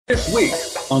This week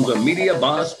on the Media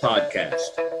Boss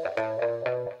Podcast.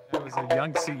 I was a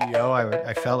young CEO.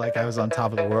 I felt like I was on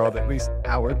top of the world, at least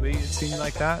outwardly. It seemed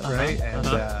like that, right?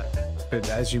 But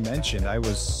as you mentioned, I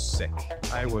was sick.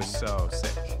 I was so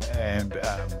sick. And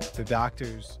the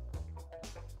doctors...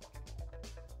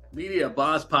 Media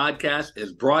Boss Podcast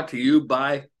is brought to you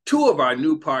by two of our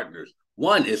new partners.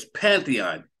 One is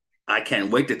Pantheon. I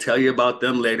can't wait to tell you about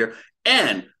them later.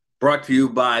 And brought to you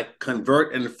by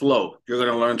Convert and Flow. You're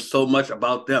going to learn so much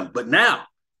about them. But now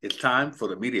it's time for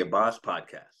the Media Boss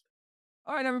Podcast.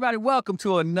 All right, everybody, welcome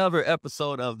to another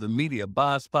episode of the Media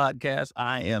Boss Podcast.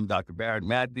 I am Dr. Barrett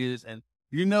Matthews, and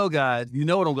you know, guys, you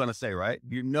know what I'm going to say, right?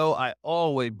 You know I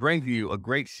always bring to you a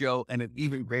great show and an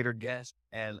even greater guest,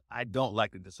 and I don't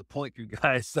like to disappoint you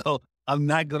guys, so I'm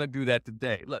not going to do that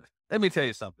today. Look, let me tell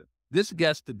you something. This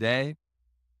guest today,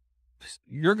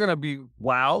 you're going to be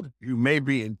wowed. You may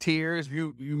be in tears.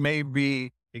 You may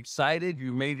be excited.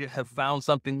 You may have found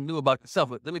something new about yourself.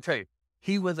 But let me tell you,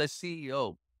 he was a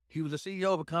CEO. He was a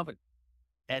CEO of a company,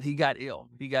 and he got ill.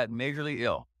 He got majorly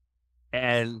ill.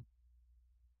 And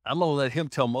I'm going to let him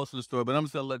tell most of the story, but I'm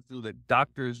just going to let you, the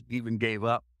doctors even gave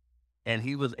up, and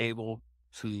he was able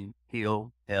to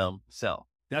heal himself.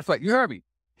 That's right. You heard me.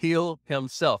 Heal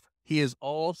himself. He is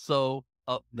also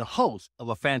the host of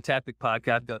a fantastic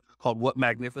podcast called What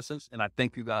Magnificence. And I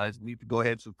think you guys need to go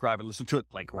ahead and subscribe and listen to it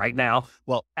like right now.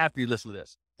 Well, after you listen to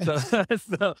this. So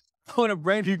I want to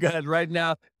bring to you guys right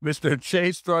now, Mr.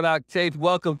 Chase Thornock. Chase,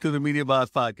 welcome to the Media Boss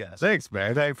Podcast. Thanks,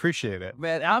 man. I appreciate it.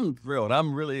 Man, I'm thrilled.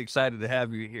 I'm really excited to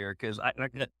have you here because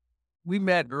we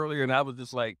met earlier and I was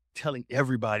just like telling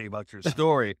everybody about your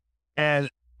story. And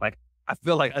like, I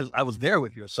feel like I was there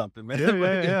with you or something, man.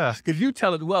 Yeah. Because you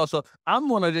tell it well. So I'm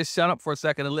going to just shut up for a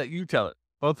second and let you tell it.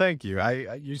 Well, thank you.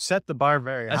 You set the bar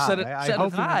very high. I set it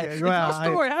high. It's your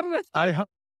story. How did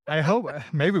I hope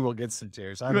maybe we'll get some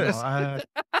tears. I don't know.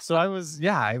 So I was a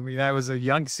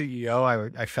young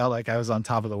CEO. I felt like I was on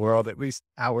top of the world, at least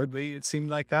outwardly. It seemed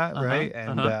like that, right?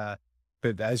 And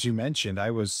but as you mentioned,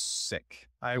 I was sick.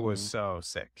 I was so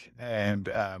sick, and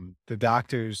the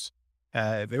doctors,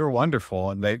 they were wonderful,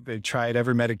 and they tried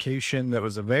every medication that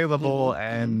was available,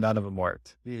 and none of them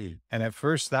worked. And at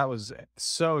first, that was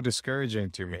so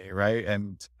discouraging to me, right?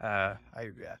 And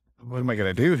what am I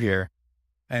going to do here?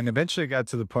 And eventually got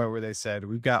to the point where they said,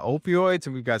 we've got opioids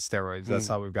and we've got steroids. That's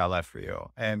all we've got left for you.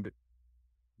 And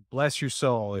bless your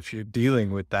soul if you're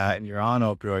dealing with that and you're on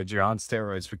opioids, you're on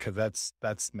steroids, because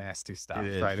that's nasty stuff,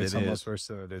 right? It's almost worse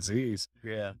than a disease.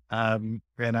 Yeah. And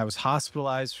I was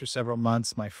hospitalized for several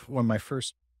months. When my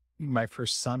first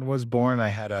son was born, I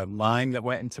had a line that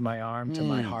went into my arm to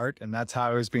my heart, and that's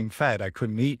how I was being fed. I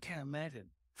couldn't eat. Can't imagine.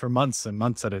 For months and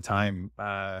months at a time.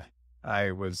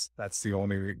 That's the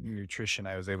only nutrition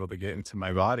I was able to get into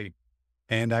my body.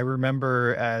 And I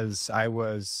remember as I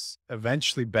was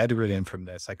eventually bedridden from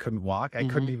this, I couldn't walk. I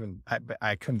couldn't even,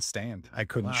 I couldn't stand. I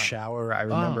couldn't shower. I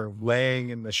remember laying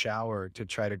in the shower to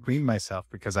try to clean myself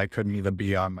because I couldn't even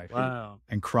be on my feet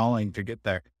and crawling to get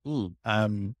there.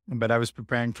 But I was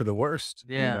preparing for the worst.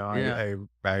 I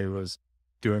was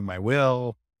doing my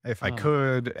will if I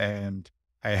could. And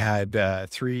I had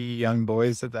 3 young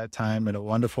boys at that time and a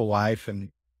wonderful wife,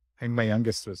 and I think my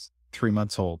youngest was 3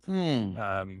 months old.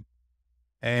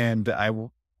 And I was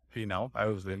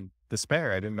in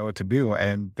despair. I didn't know what to do.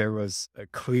 And there was a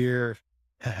clear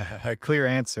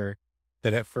answer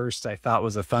that at first I thought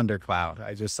was a thundercloud.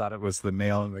 I just thought it was the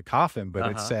nail in the coffin, but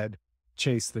it said,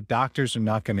 Chase, the doctors are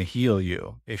not going to heal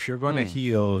you. If you're going to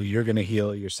heal, you're going to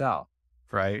heal yourself.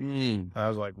 Right. I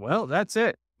was like, well, that's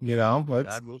it.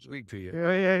 God will speak to you.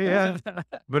 Yeah.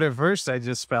 But at first I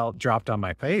just felt dropped on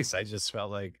my face. I just felt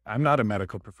like I'm not a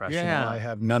medical professional. Yeah. I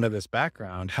have none of this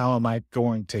background. How am I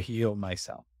going to heal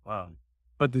myself? Wow.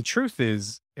 But the truth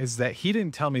is that he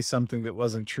didn't tell me something that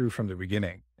wasn't true from the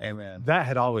beginning. Amen. That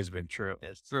had always been true.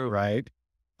 It's true. Right.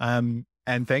 And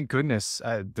thank goodness,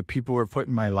 the people were put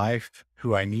in my life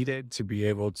who I needed to be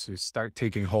able to start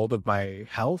taking hold of my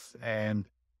health, and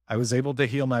I was able to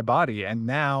heal my body. And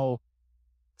now,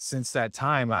 since that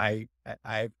time, I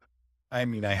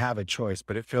have a choice,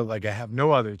 but it feels like I have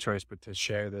no other choice but to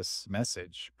share this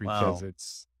message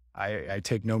because I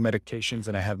take no medications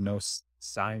and I have no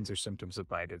signs or symptoms of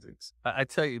my disease. I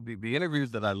tell you, the interviews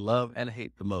that I love and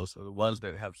hate the most are the ones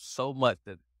that have so much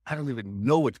that I don't even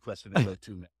know which question to go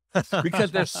to now because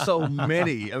there's so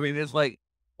many. I mean, it's like,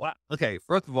 wow. Okay,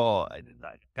 first of all,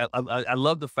 I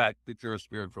love the fact that you're a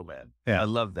spiritual man. Yeah. I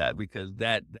love that because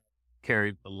that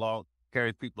carries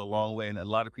people a long way. And a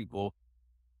lot of people,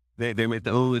 they make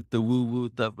the woo woo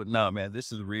stuff, but no, man,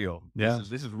 this is real. Yeah.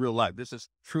 This is real life. This is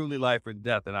truly life or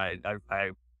death. And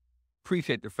I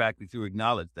appreciate the fact that you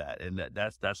acknowledge that, and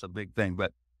that's a big thing.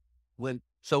 But when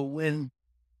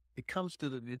it comes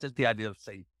to just the idea of,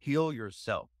 say, heal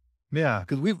yourself. Yeah.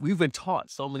 Because we've been taught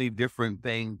so many different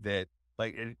things that,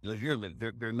 like,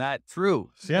 they're not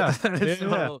true. Yeah.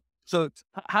 So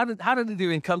how did it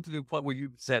even come to the point where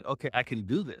you said, okay, I can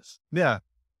do this? Yeah.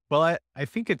 Well, I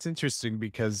think it's interesting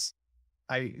because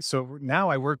so now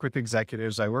I work with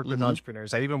executives, I work with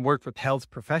entrepreneurs, I even work with health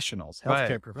professionals,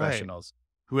 healthcare professionals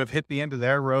who have hit the end of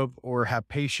their rope or have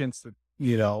patients that,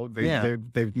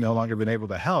 they've no longer been able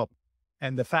to help.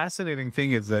 And the fascinating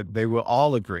thing is that they will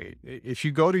all agree. If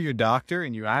you go to your doctor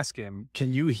and you ask him,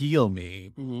 can you heal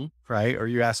me? Right? Or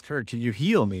you ask her, can you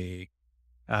heal me?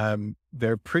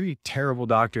 They're a pretty terrible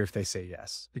doctor if they say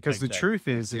yes, because the truth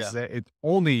is that it's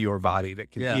only your body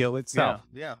that can heal itself.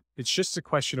 Yeah. It's just a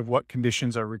question of what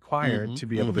conditions are required to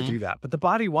be able to do that. But the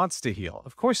body wants to heal.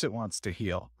 Of course it wants to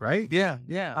heal, right? Yeah.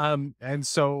 And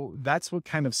so that's what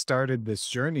kind of started this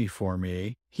journey for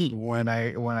me. When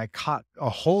I caught a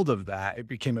hold of that, it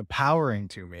became empowering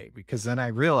to me, because then I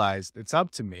realized it's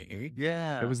up to me.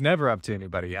 Yeah. It was never up to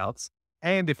anybody else.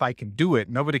 And if I can do it,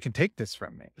 nobody can take this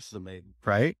from me. This is amazing.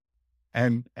 Right.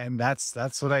 And that's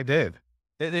what I did.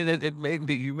 It made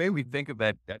me, you made me think of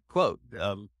that quote,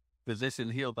 physician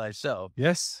heal thyself.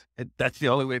 Yes. That's the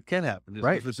only way it can happen. Is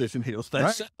the physician heals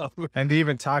thyself. And to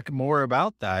even talk more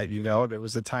about that, there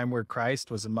was a time where Christ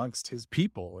was amongst his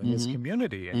people in his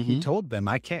community, and he told them,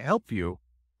 I can't help you.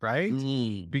 Right.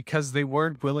 Because they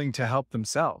weren't willing to help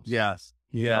themselves. Yes.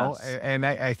 You know, and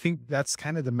I think that's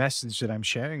kind of the message that I'm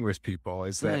sharing with people,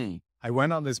 is that I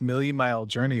went on this 1,000,000-mile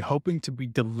journey hoping to be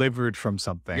delivered from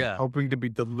something, hoping to be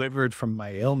delivered from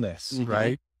my illness,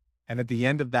 right? And at the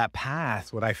end of that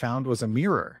path, what I found was a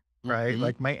mirror, right?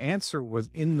 Like my answer was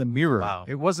in the mirror. Wow.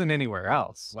 It wasn't anywhere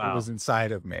else. Wow. It was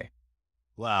inside of me.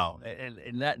 Wow.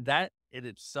 And that in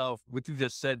itself, what you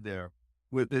just said there,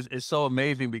 is so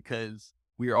amazing, because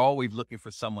we are always looking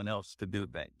for someone else to do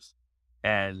things.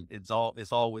 And it's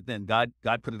all within. God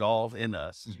put it all in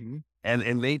us and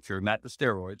in nature, not the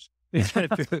steroids,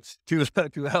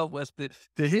 to help us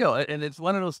to heal. And it's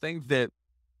one of those things that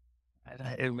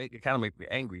it kind of makes me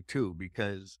angry too,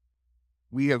 because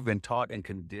we have been taught and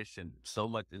conditioned so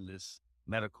much in this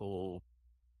medical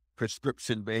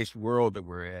prescription-based world that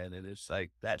we're in. And it's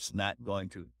like, that's not going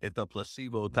to, it's a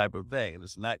placebo type of thing.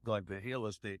 It's not going to heal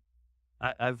us.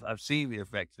 I've seen the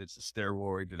effects that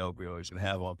steroids and opioids can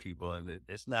have on people, and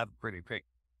it's not a pretty pic.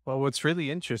 Well, what's really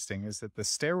interesting is that the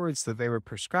steroids that they were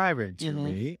prescribing to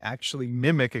me actually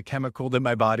mimic a chemical that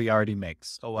my body already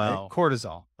makes. Oh, wow. Right?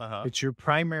 Cortisol. It's your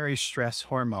primary stress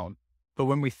hormone. But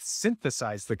when we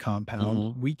synthesize the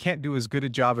compound, we can't do as good a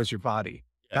job as your body.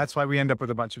 That's why we end up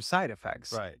with a bunch of side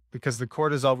effects. Right. Because the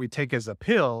cortisol we take as a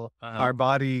pill, our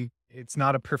body, it's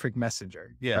not a perfect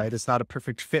messenger. Right. It's not a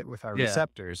perfect fit with our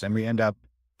receptors. And we end up,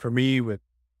 for me, with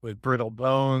brittle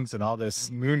bones and all this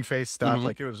moon face stuff.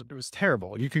 Like it was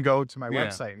terrible. You can go to my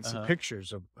website and see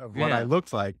pictures of what I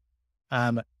looked like.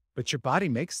 But your body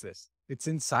makes this. It's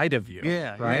inside of you.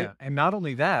 Right. And not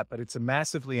only that, but it's a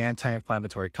massively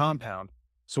anti-inflammatory compound.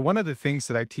 So one of the things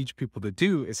that I teach people to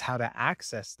do is how to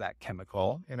access that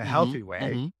chemical in a healthy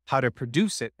way, how to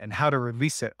produce it, and how to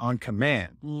release it on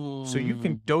command. So you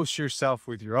can dose yourself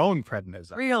with your own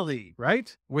prednisone. Really?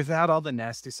 Right? Without all the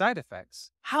nasty side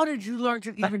effects. How did you learn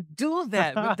to even do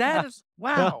that? But that is,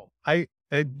 wow. Well,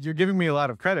 you're giving me a lot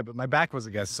of credit, but my back was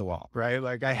against the wall, right?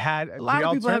 Like I had, a lot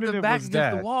of people have their back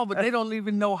against the wall, but they don't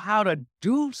even know how to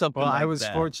do something like that. Well, I was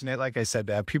fortunate, like I said,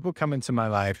 to have people come into my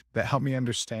life that helped me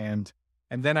understand.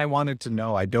 And then I wanted to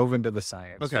know, I dove into the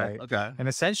science. Okay. And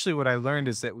essentially what I learned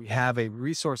is that we have a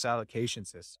resource allocation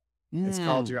system. It's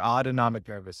called your autonomic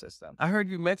nervous system. I heard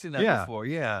you mention that before.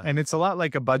 Yeah. And it's a lot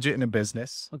like a budget in a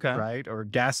business. Okay. Right. Or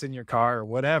gas in your car or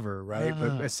whatever. Right.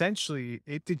 But essentially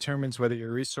it determines whether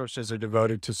your resources are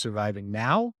devoted to surviving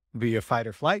now via fight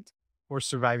or flight, or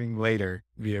surviving later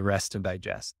via rest and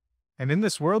digest. And in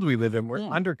this world we live in, we're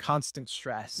under constant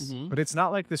stress, but it's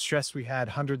not like the stress we had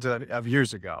hundreds of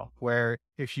years ago, where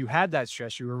if you had that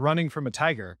stress, you were running from a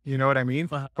tiger, you know what I mean?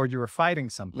 Or you were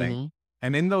fighting something.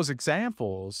 And in those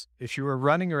examples, if you were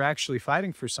running or actually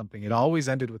fighting for something, it always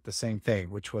ended with the same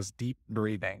thing, which was deep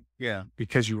breathing. Yeah.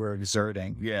 Because you were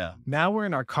exerting. Yeah. Now we're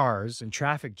in our cars and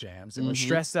traffic jams, and we're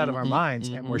stressed out of our minds,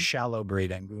 and we're shallow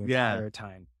breathing the entire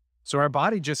time. So our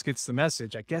body just gets the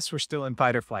message, I guess we're still in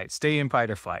fight or flight. Stay in fight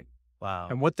or flight. Wow.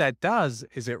 And what that does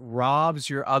is it robs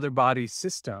your other body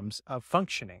systems of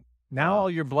functioning. Now all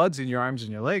your blood's in your arms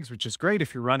and your legs, which is great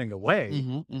if you're running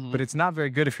away, but it's not very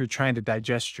good if you're trying to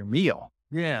digest your meal.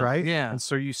 Yeah. Right. Yeah. And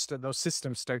so those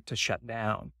systems start to shut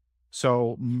down.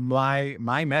 So my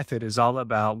method is all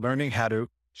about learning how to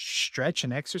stretch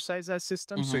and exercise that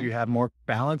system so you have more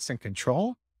balance and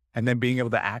control, and then being able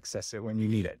to access it when you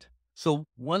need it. So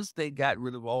once they got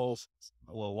rid of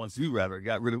once you rather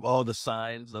got rid of all the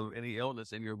signs of any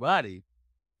illness in your body,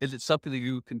 is it something that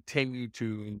you continue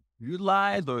to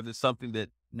utilize, or is it something that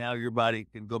now your body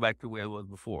can go back to where it was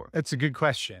before? That's a good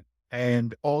question.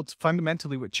 And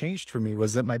fundamentally what changed for me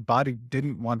was that my body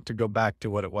didn't want to go back to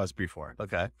what it was before.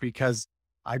 Okay. Because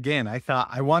again, I thought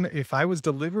if I was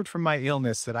delivered from my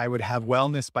illness, that I would have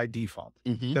wellness by default,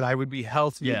 that I would be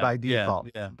healthy by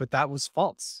default. Yeah. But that was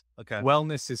false. Okay.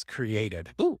 Wellness is created.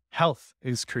 Ooh. Health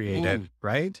is created,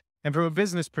 right? And from a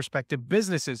business perspective,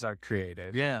 businesses are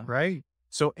created. Yeah. Right?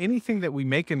 So anything that we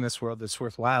make in this world that's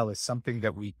worthwhile is something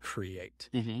that we create.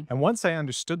 Mm-hmm. And once I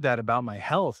understood that about my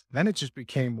health, then it just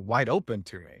became wide open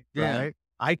to me. Yeah. Right?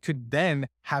 I could then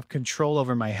have control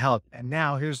over my health. And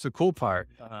now here's the cool part.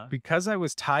 Because I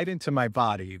was tied into my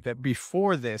body, that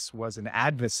before this was an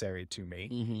adversary to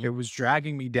me, it was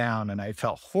dragging me down and I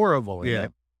felt horrible in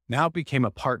it. Now it became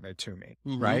a partner to me,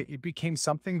 right? It became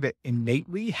something that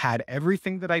innately had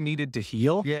everything that I needed to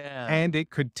heal. Yeah. And it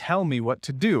could tell me what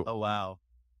to do. Oh, wow.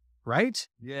 Right?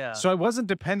 Yeah. So I wasn't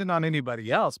dependent on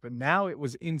anybody else, but now it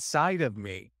was inside of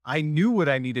me. I knew what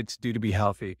I needed to do to be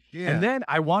healthy. Yeah. And then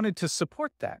I wanted to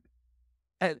support that.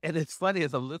 And it's funny,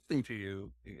 as I'm listening to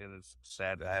you, and it's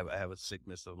sad, I have a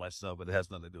sickness of myself, but it has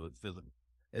nothing to do with physical,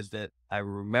 is that I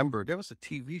remember there was a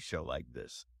TV show like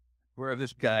this where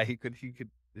this guy, he could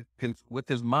with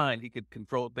his mind, he could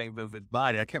control things with his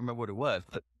body. I can't remember what it was,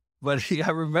 but I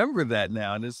remember that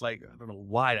now. And it's like, I don't know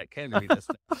why that came to me this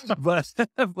time.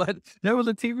 But there was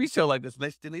a TV show like this. And they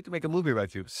still need to make a movie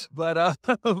about you. But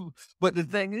the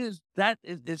thing is,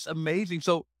 it's amazing.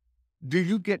 So do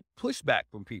you get pushback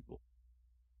from people?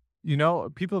 You know,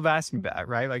 people have asked me that,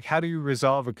 right? Like, how do you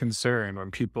resolve a concern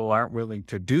when people aren't willing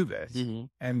to do this?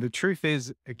 And the truth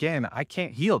is, again, I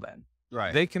can't heal them.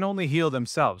 Right. They can only heal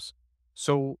themselves.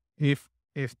 So if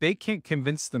they can't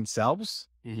convince themselves,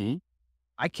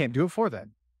 I can't do it for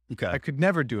them. Okay. I could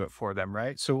never do it for them,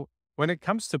 right? So when it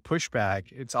comes to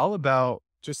pushback, it's all about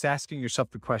just asking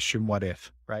yourself the question, what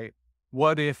if, right?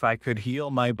 What if I could heal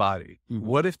my body?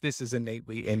 What if this is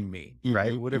innately in me,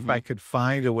 right? What if I could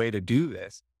find a way to do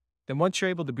this? Then once you're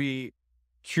able to be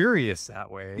curious that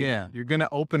way, you're going to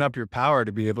open up your power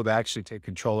to be able to actually take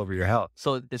control over your health.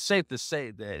 So it's safe to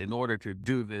say that in order to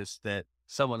do this, that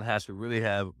someone has to really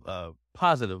have a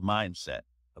positive mindset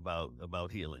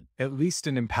about healing. At least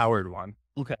an empowered one.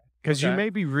 Okay. Because you may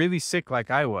be really sick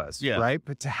like I was, right?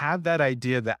 But to have that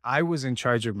idea that I was in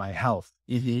charge of my health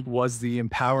was the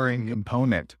empowering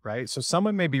component, right? So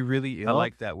someone may be really ill. I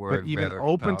like that word. But even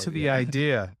open to the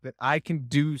idea that I can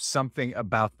do something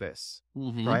about this,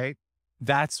 right?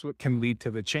 That's what can lead to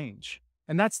the change.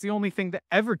 And that's the only thing that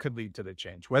ever could lead to the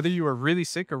change, whether you were really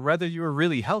sick or whether you were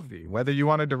really healthy, whether you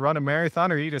wanted to run a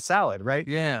marathon or eat a salad, right?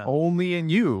 Yeah. Only in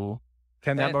you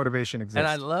can that motivation exist. And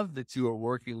I love that you are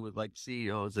working with like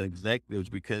CEOs and executives,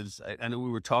 because I know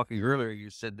we were talking earlier, you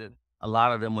said that a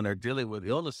lot of them, when they're dealing with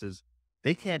illnesses,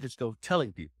 they can't just go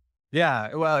telling people.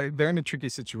 Yeah, well, they're in a tricky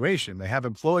situation. They have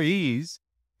employees,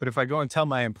 but if I go and tell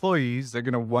my employees, they're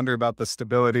going to wonder about the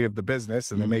stability of the business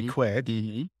and they may quit.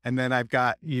 And then I've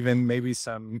got even maybe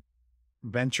some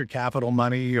venture capital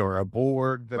money or a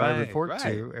board that I report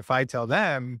to. If I tell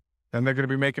them, then they're going to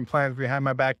be making plans behind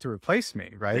my back to replace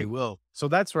me, right? They will. So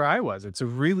that's where I was. It's a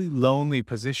really lonely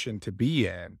position to be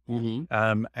in.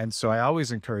 And so I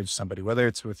always encourage somebody, whether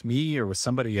it's with me or with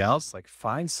somebody else, like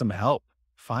find some help.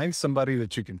 Find somebody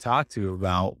that you can talk to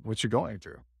about what you're going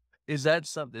through. Is that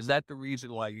the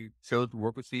reason why you chose to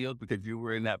work with CEOs, because you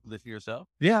were in that position yourself?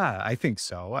 Yeah, I think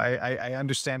so. I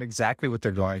understand exactly what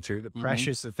they're going through, the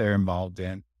pressures that they're involved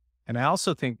in. And I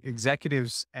also think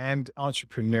executives and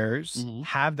entrepreneurs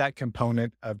have that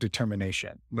component of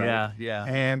determination. Right? Yeah.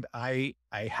 And I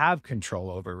have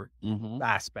control over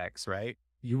aspects, right?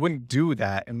 You wouldn't do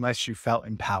that unless you felt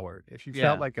empowered. If you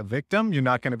felt like a victim, you're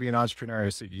not going to be an entrepreneur or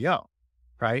CEO,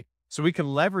 right? So we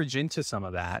can leverage into some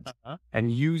of that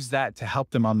and use that to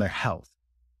help them on their health.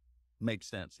 Makes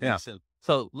sense. Yeah. Makes sense.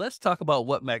 So let's talk about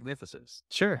what magnificence.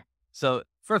 Sure. So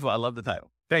first of all, I love the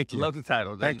title. Thank you. Love the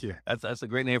title. Thank you. That's a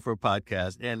great name for a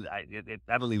podcast. And I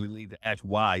don't even need to ask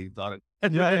why you thought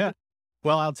it. Yeah.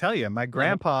 Well, I'll tell you, my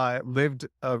grandpa lived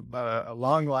a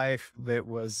long life that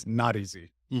was not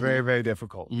easy. Very, very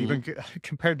difficult. Even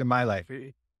compared to my life.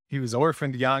 He was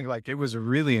orphaned young. Like, it was a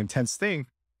really intense thing.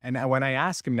 And when I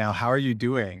ask him now, how are you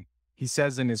doing? He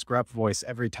says in his gruff voice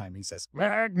every time, he says,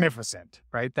 magnificent,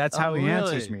 right? That's how he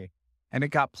answers me. And it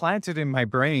got planted in my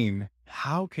brain.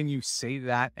 How can you say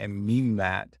that and mean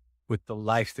that with the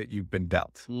life that you've been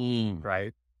dealt,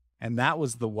 right? And that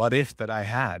was the what if that I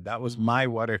had. That was my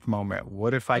what if moment.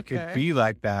 What if I could be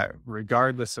like that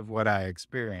regardless of what I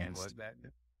experienced?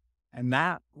 And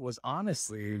that was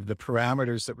honestly the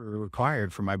parameters that were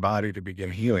required for my body to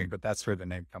begin healing. But that's where the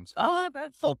name comes from. Oh,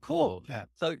 that's so cool. Yeah.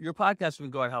 So your podcast has been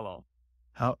going how long?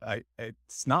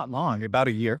 It's not long, about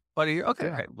a year. About a year? Okay.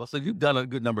 Yeah. Well, so you've done a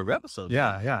good number of episodes.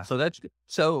 Yeah. So that's good.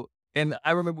 So, and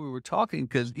I remember we were talking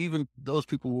because even those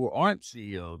people who aren't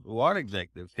CEOs, who aren't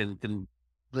executives can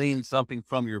glean something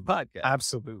from your podcast.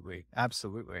 Absolutely.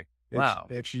 Wow.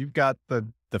 If you've got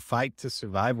the fight to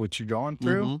survive what you're going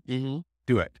through,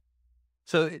 do it.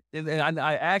 So, and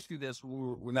I asked you this,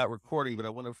 we're not recording, but I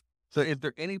want to, so is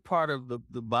there any part of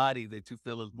the body that you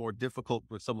feel is more difficult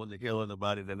for someone to heal in the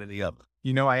body than any other?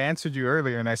 I answered you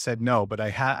earlier and I said no, but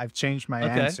I've changed my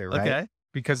answer, right? Okay.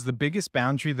 Because the biggest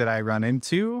boundary that I run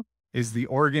into is the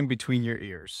organ between your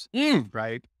ears,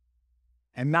 right?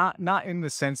 And not in the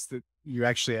sense that you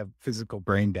actually have physical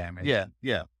brain damage.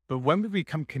 Yeah. But when we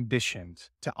become conditioned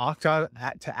to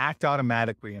act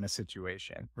automatically in a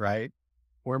situation, right?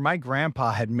 Where my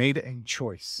grandpa had made a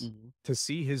choice to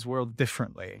see his world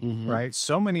differently, right?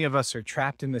 So many of us are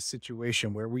trapped in this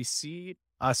situation where we see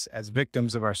us as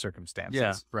victims of our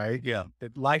circumstances, right? Yeah.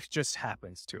 That life just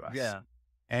happens to us. Yeah.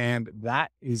 And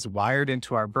that is wired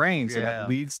into our brains, and it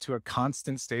leads to a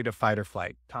constant state of fight or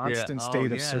flight, constant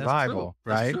state of survival,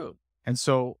 right? True. And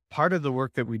so part of the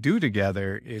work that we do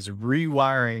together is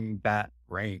rewiring that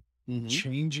brain,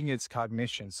 changing its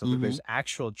cognition so that there's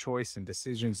actual choice and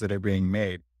decisions that are being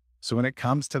made. So when it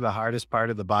comes to the hardest part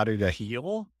of the body to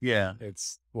heal,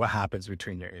 it's what happens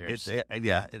between your ears.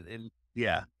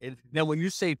 Now, when you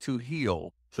say to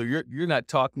heal, so you're not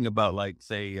talking about like,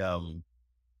 say,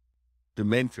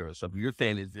 dementia or something. You're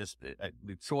saying it's just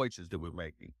the choices that we're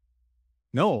making.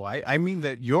 No, I mean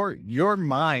that your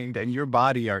mind and your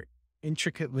body are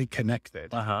intricately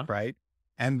connected, right?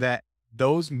 And that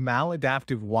those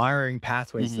maladaptive wiring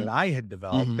pathways that I had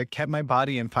developed that kept my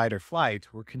body in fight or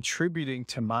flight were contributing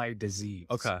to my disease.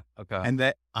 Okay. And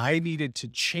that I needed to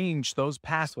change those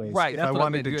pathways if I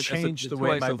wanted to change the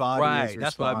way my body is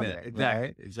that's what I responding.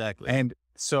 meant. Exactly. And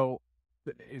so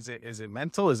is it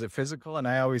mental? Is it physical? And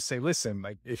I always say, listen,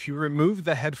 like if you remove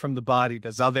the head from the body,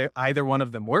 does either one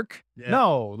of them work? Yeah.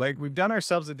 No, like we've done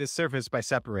ourselves a disservice by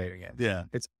separating it. Yeah.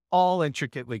 It's all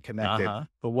intricately connected.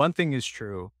 But one thing is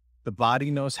true. The body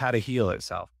knows how to heal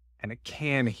itself, and it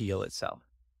can heal itself.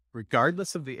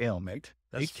 Regardless of the ailment,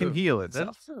 it can heal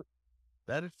itself. That's true.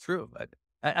 That is true.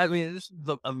 I mean, this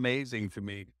is amazing to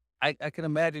me. I can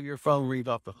imagine your phone rings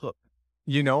off the hook.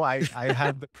 I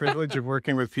have the privilege of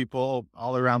working with people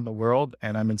all around the world,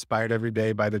 and I'm inspired every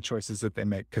day by the choices that they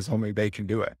make because only they can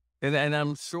do it. And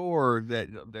I'm sure that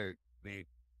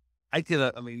I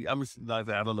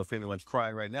don't know if anyone's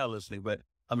crying right now listening, but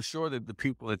I'm sure that the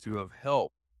people that you have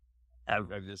helped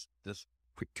are just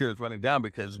tears running down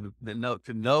because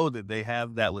to know that they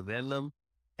have that within them,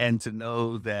 and to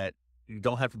know that you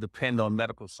don't have to depend on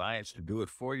medical science to do it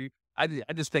for you. I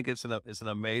just think it's an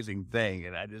amazing thing,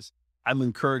 and I'm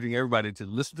encouraging everybody to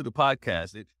listen to the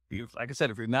podcast. Like I said,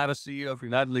 if you're not a CEO, if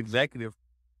you're not an executive,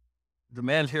 the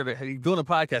man's here he's doing a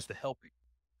podcast to help you.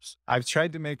 I've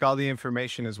tried to make all the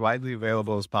information as widely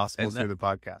available as possible through the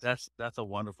podcast. That's a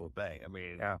wonderful thing. I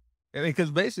mean,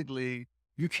 because basically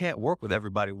you can't work with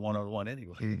everybody one-on-one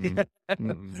anyway.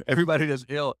 Everybody that's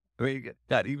ill. I mean,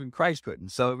 God, even Christ couldn't.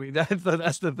 So I mean,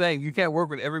 that's the thing. You can't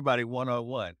work with everybody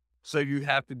one-on-one. So you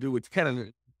have to do what you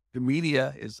can. The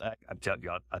media is, I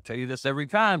tell you this every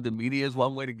time, the media is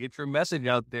one way to get your message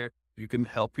out there. You can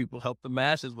help people, help the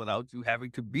masses without you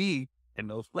having to be in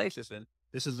those places. And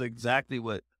this is exactly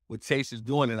what Chase is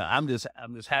doing. And I'm just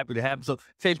happy to have him. So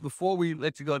Chase, before we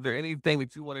let you go, is there anything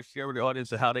that you want to share with the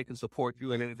audience of how they can support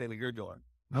you and anything that you're doing?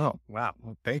 Oh, wow.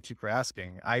 Well, thank you for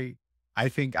asking. I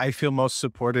think I feel most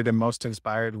supported and most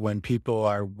inspired when people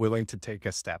are willing to take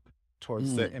a step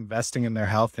towards investing in their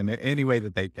health in any way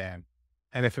that they can.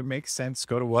 And if it makes sense,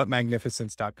 go to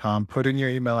whatmagnificence.com, put in your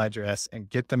email address and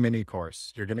get the mini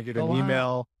course. You're going to get an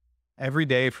email every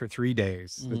day for 3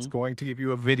 days. That's going to give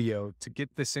you a video to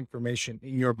get this information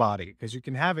in your body, because you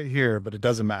can have it here, but it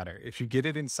doesn't matter. If you get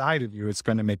it inside of you, it's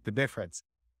going to make the difference.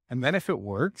 And then if it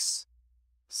works,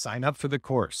 sign up for the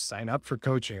course, sign up for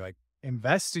coaching, like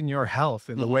invest in your health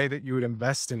in the way that you would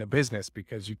invest in a business,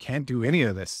 because you can't do any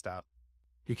of this stuff.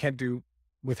 You can't do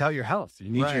without your health. You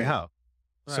need your health.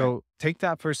 Right. So take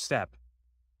that first step.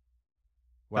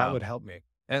 Wow. That would help me.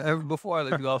 And before I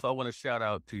let you off, I want to shout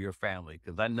out to your family,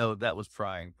 because I know that was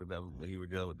trying for them when you were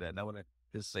dealing with that. And I want to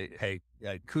just say, hey,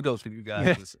 kudos to you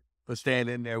guys for staying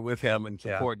in there with him and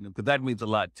supporting him, because that means a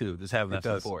lot too, just having that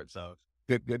support. So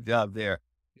good job there.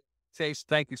 Chase,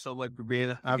 thank you so much for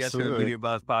being a guest on the Media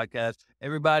Boss Podcast.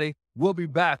 Everybody, we'll be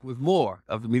back with more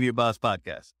of the Media Boss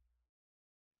Podcast.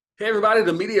 Hey, everybody,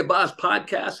 the Media Boss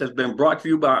Podcast has been brought to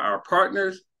you by our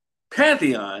partners,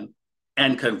 Pantheon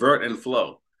and Convert and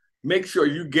Flow. Make sure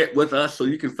you get with us so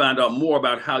you can find out more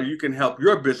about how you can help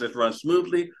your business run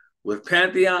smoothly with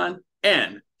Pantheon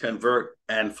and Convert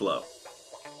and Flow.